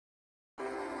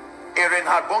a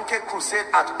Reinhard Bonnke crusade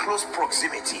at close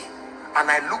proximity, and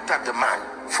I looked at the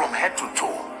man from head to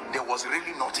toe. There was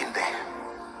really nothing there,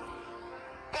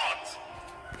 but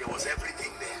there was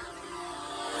everything there.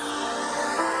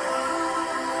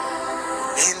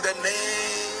 In the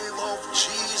name of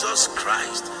Jesus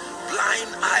Christ,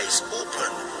 blind eyes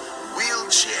open,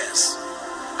 wheelchairs,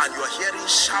 and you are hearing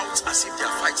shouts as if they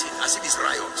are fighting, as if it's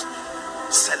riot,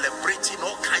 celebrating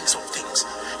all kinds of things.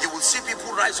 You will see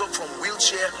people rise up from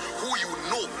wheelchair who, you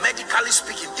know, medically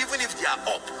speaking, even if they are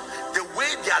up, the way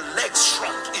their legs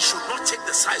shrunk, it should not take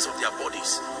the size of their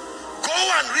bodies. Go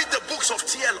and read the books of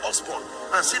T.L. Osborne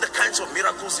and see the kinds of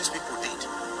miracles these people did.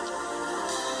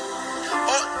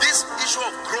 Or this issue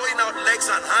of growing out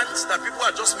legs and hands that people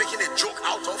are just making a joke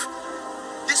out of.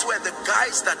 These were the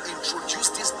guys that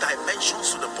introduced these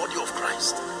dimensions to the body of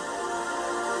Christ.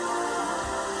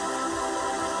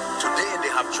 Today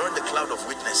they have joined the cloud of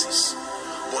witnesses,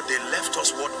 but they left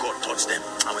us what God taught them.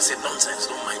 And we say, nonsense,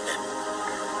 don't mind them.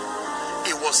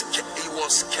 It was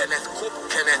Kenneth Cope,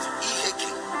 Kenneth E.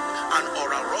 Hagin, and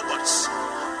Oral Roberts.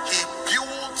 He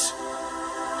built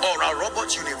Oral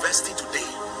Roberts University today.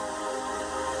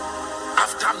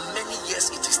 After many years,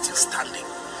 it is still standing.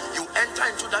 You enter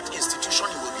into that institution,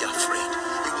 you will be afraid.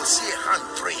 You will see a hand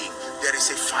praying. There is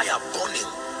a fire burning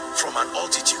from an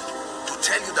altitude to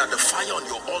tell you that the fire on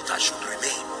your altar should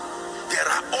remain. There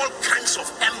are all kinds of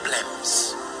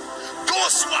emblems.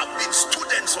 Those who have been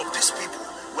students of these people,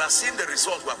 we are seeing the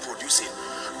result we are producing.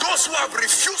 Those who have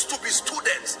refused to be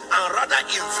students and rather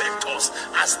inventors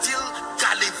are still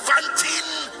gallivanting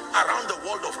around the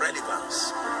world of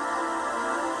relevance.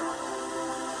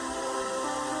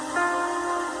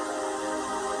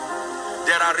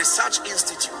 There are research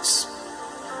institutes,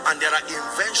 and there are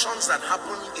inventions that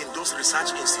happen in those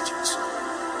research institutes.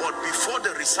 But before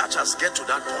the researchers get to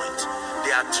that point,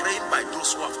 they are trained by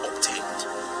those who have obtained.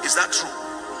 Is that true?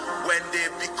 When they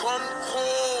become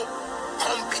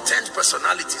competent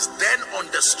personalities, then on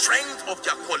the strength of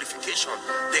their qualification,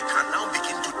 they can now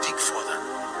begin to dig further.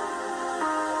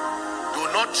 Do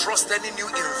not trust any new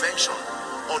invention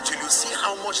until you see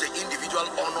how much the individual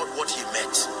honored what he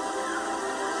met.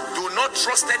 Do not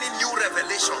trust any new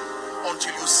revelation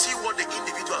until you see what the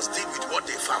individuals did with what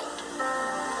they found.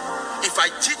 If I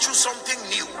teach you something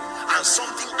new and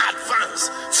something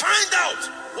advanced, find out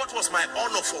what was my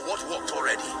honor for what worked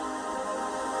already.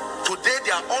 Today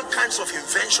there are all kinds of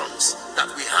inventions that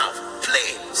we have,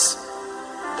 planes,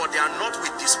 but they are not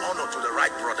with dishonor to the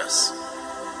Wright brothers.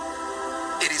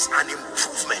 It is an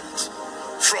improvement.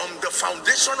 From the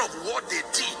foundation of what they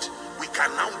did, we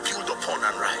can now build upon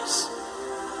and rise.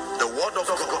 The word of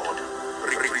God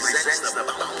represents the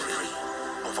boundary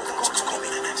of God's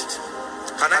covenant.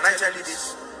 Can I tell you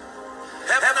this?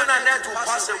 Heaven and earth will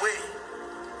pass away.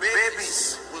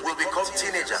 Babies will become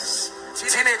teenagers.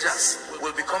 Teenagers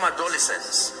will become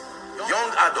adolescents,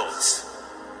 young adults,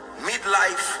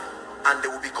 midlife, and they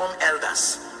will become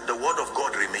elders. The word of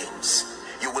God remains.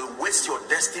 You will waste your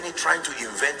destiny trying to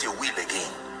invent a wheel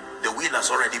again. The wheel has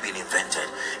already been invented.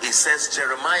 It says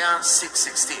Jeremiah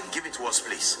 6:16. Give it to us,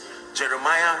 please.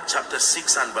 Jeremiah chapter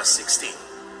 6 and verse 16.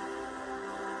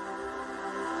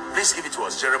 Please give it to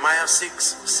us. Jeremiah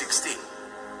 6:16.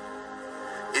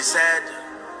 It said,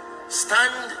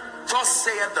 stand, thus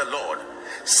saith the Lord,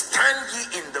 stand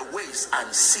ye in the ways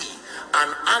and see,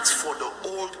 and ask for the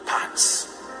old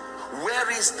paths.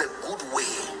 Where is the good way?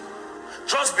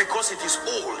 Just because it is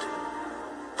old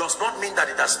does not mean that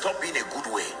it has stopped being a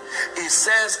good way. It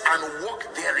says, and walk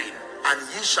therein, and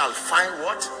ye shall find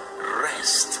what?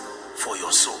 Rest for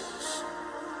your souls.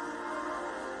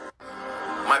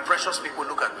 My precious people,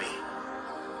 look at me.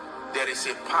 There is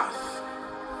a path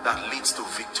that leads to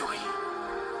victory.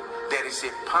 There is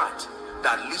a path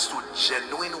that leads to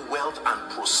genuine wealth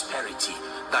and prosperity,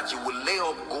 that you will lay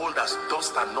up gold as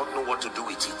dust and not know what to do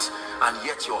with it, and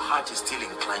yet your heart is still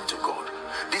inclined to God.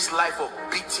 This life of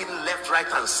beating left, right,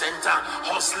 and center,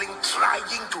 hustling,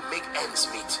 trying to make ends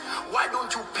meet. Why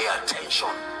don't you pay attention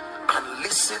and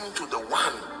listen to the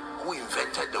one who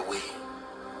invented the way?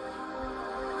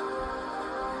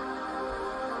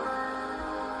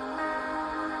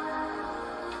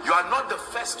 You are not the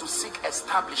first to seek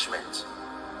establishment.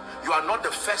 You are not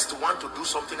the first one to do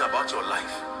something about your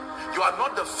life. You are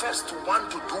not the first one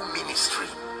to do ministry.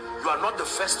 You are not the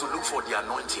first to look for the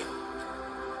anointing.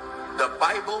 The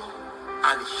Bible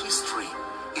and history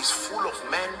is full of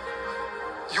men.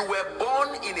 You were born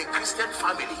in a Christian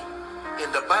family.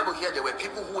 In the Bible here, there were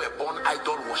people who were born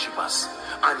idol worshippers,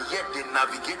 and yet they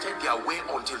navigated their way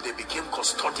until they became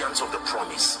custodians of the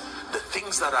promise. The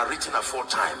things that are written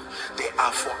aforetime, they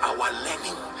are for our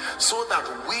learning, so that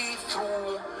we,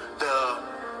 through the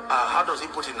how does he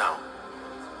put it now?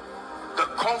 The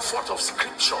comfort of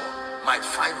scripture might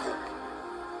find hope.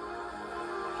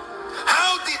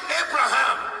 How did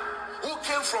Abraham, who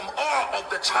came from Ur of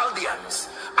the Chaldeans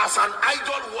as an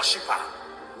idol worshiper,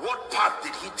 what path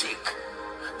did he take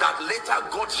that later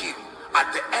got him?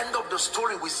 At the end of the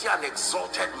story, we see an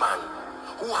exalted man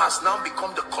who has now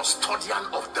become the custodian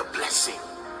of the blessing,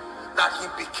 that he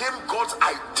became God's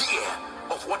idea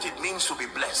of what it means to be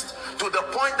blessed, to the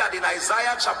point that in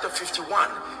Isaiah chapter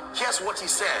 51, here's what he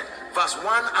said, verse 1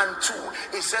 and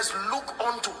 2. It says, look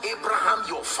unto Abraham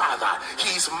your father.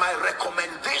 He is my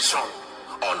recommendation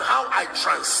on how I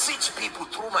transit people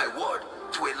through my word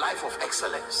to a life of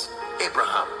excellence.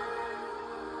 Abraham.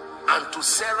 And to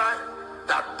Sarah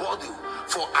that bore you,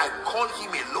 for I called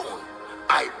him alone,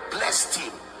 I blessed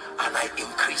him and I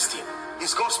increased him.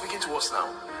 Is God speaking to us now?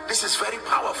 This is very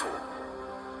powerful.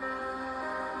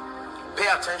 Pay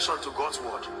attention to God's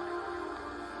word.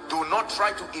 Do not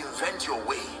try to invent your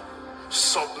way.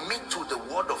 Submit to the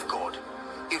word of God.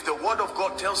 If the word of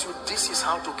God tells you this is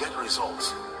how to get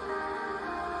results,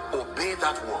 obey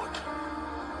that word.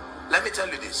 Let me tell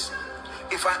you this.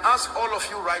 If I ask all of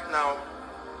you right now,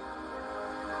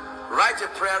 write a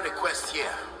prayer request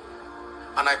here,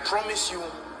 and I promise you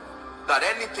that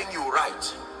anything you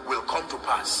write will come to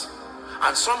pass,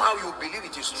 and somehow you believe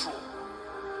it is true,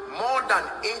 more than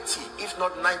 80 if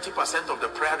not 90% of the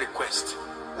prayer request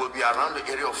will be around the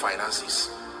area of finances.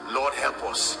 Lord, help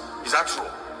us. Is that true?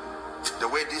 The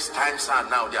way these times are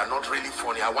now, they are not really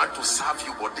funny. I want to serve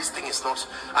you, but this thing is not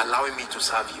allowing me to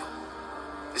serve you.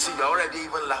 You see, you're already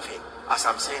even laughing as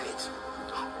I'm saying it.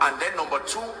 And then number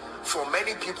two, for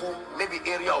many people, maybe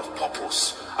area of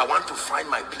purpose. I want to find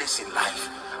my place in life.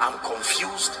 I'm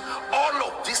confused. All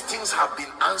of these things have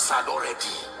been answered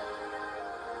already.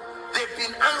 They've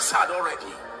been answered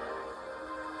already.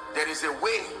 There is a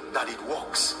way that it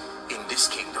works in this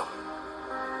kingdom.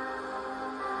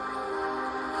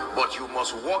 But you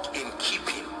must walk in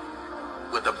keeping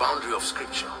with the boundary of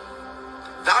scripture.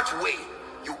 That way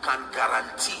you can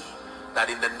guarantee that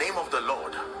in the name of the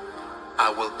Lord, I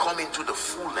will come into the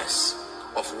fullness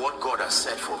of what God has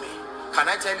said for me. Can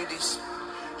I tell you this?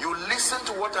 You listen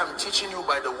to what I'm teaching you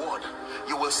by the word,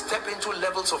 you will step into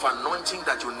levels of anointing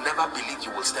that you never believed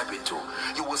you will step into.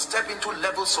 You will step into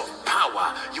levels of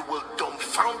power. You will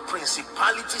dumbfound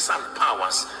principalities and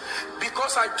powers.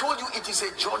 Because I told you it is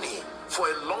a journey. For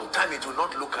a long time it will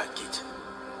not look like it.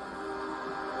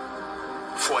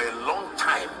 For a long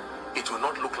time it will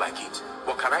not look like it.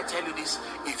 But can I tell you this?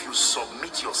 If you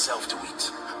submit yourself to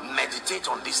it, meditate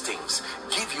on these things,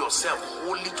 give yourself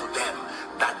wholly to them,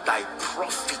 that thy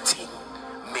profiting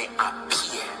may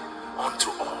appear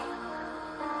unto all.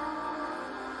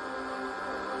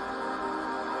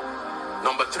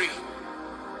 Number three,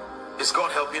 is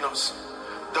God helping us?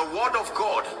 The word of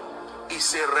God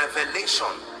is a revelation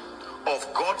of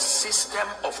God's system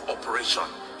of operation.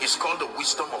 It's called the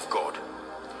wisdom of God.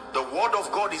 The word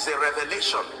of God is a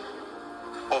revelation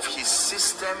of his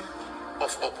system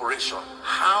of operation,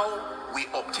 how we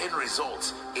obtain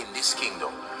results in this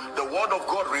kingdom. The word of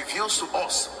God reveals to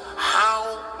us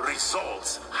how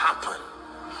results happen.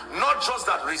 Not just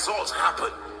that results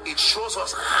happen, it shows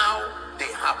us how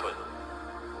they happen.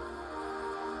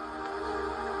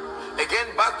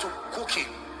 Again, back to cooking.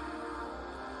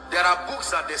 There are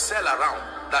books that they sell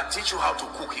around that teach you how to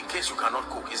cook in case you cannot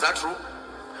cook. Is that true?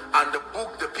 And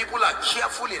the people are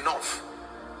careful enough.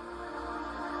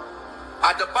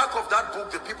 At the back of that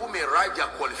book, the people may write their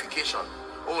qualification.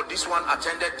 Oh, this one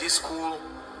attended this school,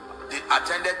 they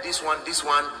attended this one,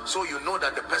 so you know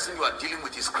that the person you are dealing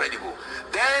with is credible.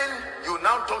 Then you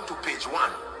now turn to page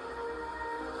 1,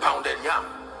 pounded yam,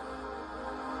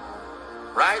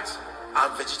 right?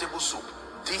 And vegetable soup.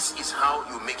 This is how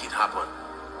you make it happen.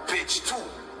 Page 2,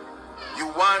 you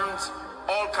want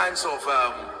all kinds of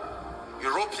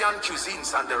European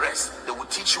cuisines and the rest. They will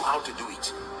teach you how to do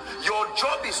it. Your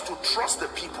job is to trust the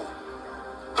people.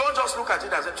 Don't just look at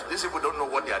it as if these people don't know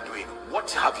what they are doing.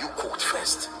 What have you cooked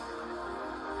first?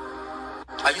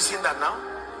 Are you seeing that now?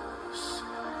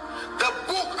 The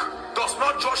book does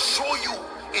not just show you,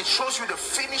 it shows you the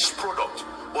finished product,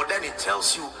 but then it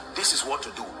tells you this is what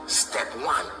to do. Step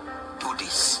 1, do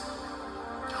this.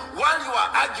 While you are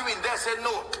arguing there, say,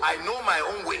 no, I know my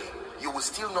own way, you will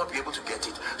still not be able to get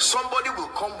it. Somebody will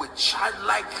come with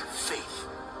childlike faith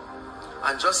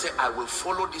and just say, I will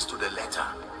follow this to the letter.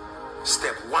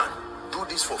 Step 1, do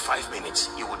this for 5 minutes.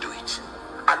 You will do it.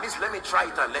 At least let me try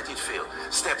it and let it fail.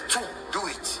 Step 2, do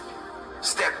it.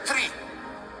 Step 3,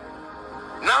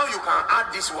 now you can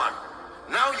add this one.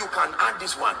 Now you can add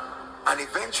this one. And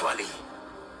eventually,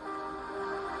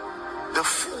 the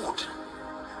food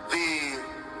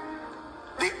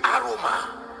the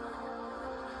aroma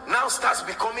now starts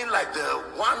becoming like the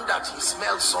one that he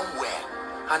smelled somewhere,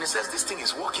 and he says this thing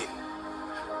is working.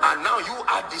 And now you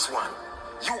add this one,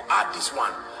 you add this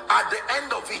one. At the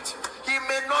end of it, he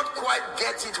may not quite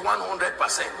get it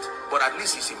 100%, but at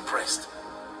least he's impressed.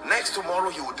 Next tomorrow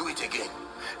he will do it again.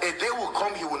 A day will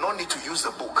come he will not need to use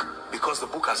the book, because the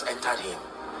book has entered him.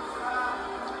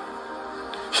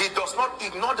 He does not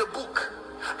ignore the book.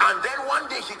 And then one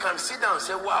day he can sit down and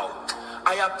say, wow,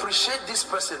 I appreciate this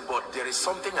person, but there is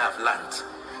something I've learned.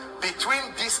 Between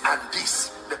this and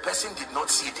this, the person did not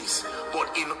see this,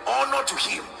 but in honor to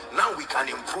him, now we can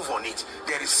improve on it.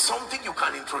 There is something you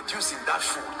can introduce in that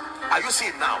food. Are you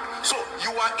seeing now? So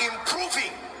you are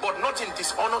improving, but not in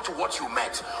dishonor to what you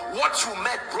met. What you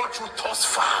met brought you thus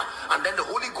far, and then the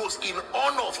Holy Ghost, in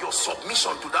honor of your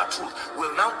submission to that truth,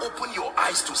 will now open your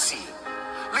eyes to see.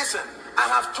 Listen, I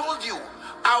have told you,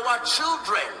 our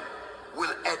children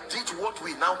will edit what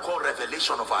we now call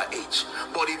revelation of our age.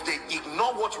 But if they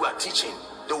ignore what we are teaching,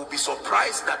 they will be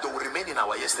surprised that they will remain in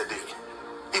our yesterday,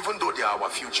 even though they are our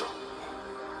future.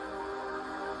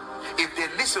 If they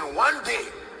listen, one day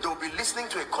they will be listening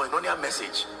to a koinonia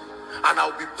message, and I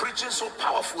will be preaching so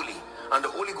powerfully, and the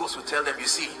Holy Ghost will tell them, you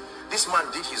see, this man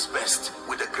did his best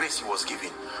with the grace he was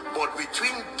given, but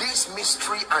between this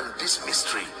mystery and this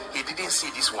mystery, he didn't see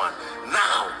this one.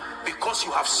 Now, because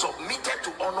you have submitted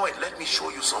to honor it, let me show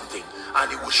you something,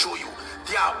 and it will show you.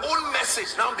 Their own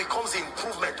message now becomes the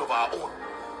improvement of our own.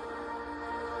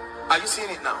 Are you seeing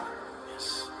it now?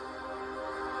 Yes.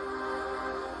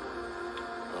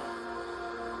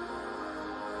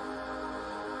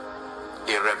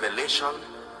 A revelation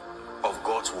of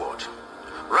God's word.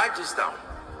 Write this down.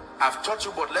 I've taught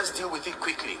you, but let's deal with it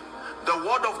quickly. The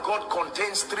word of God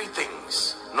contains three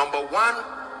things. Number one,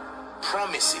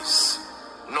 promises.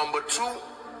 Number two,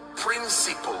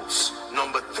 principles.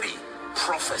 Number three,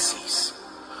 prophecies.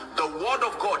 The word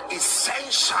of God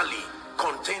essentially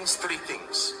contains three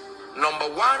things. Number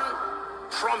one,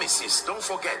 promises. Don't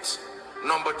forget.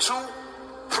 Number two,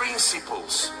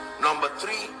 principles. Number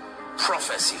three,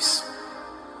 prophecies.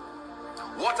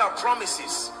 What are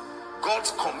promises?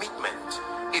 God's commitment.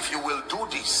 If you will do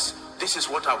this, this is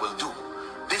what I will do.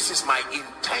 This is my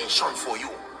intention for you.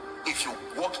 If you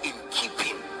walk in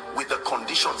keeping with the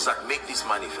conditions that make this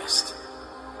manifest.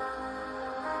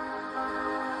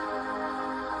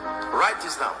 Write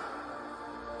this down.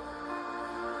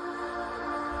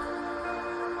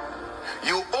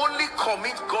 You only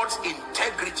commit God's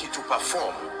integrity to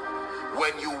perform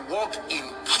when you walk in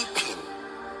keeping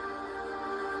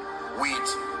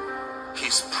with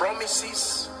his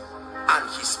promises and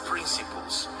his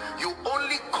principles. You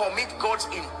only commit God's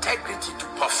integrity to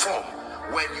perform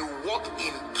when you walk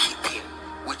in keeping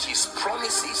with his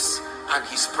promises and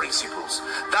his principles.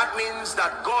 That means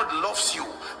that God loves you,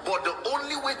 but the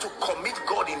only way to commit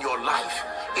God in your life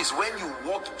is when you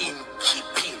walk in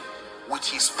keeping with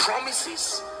his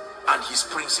promises and his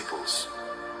principles.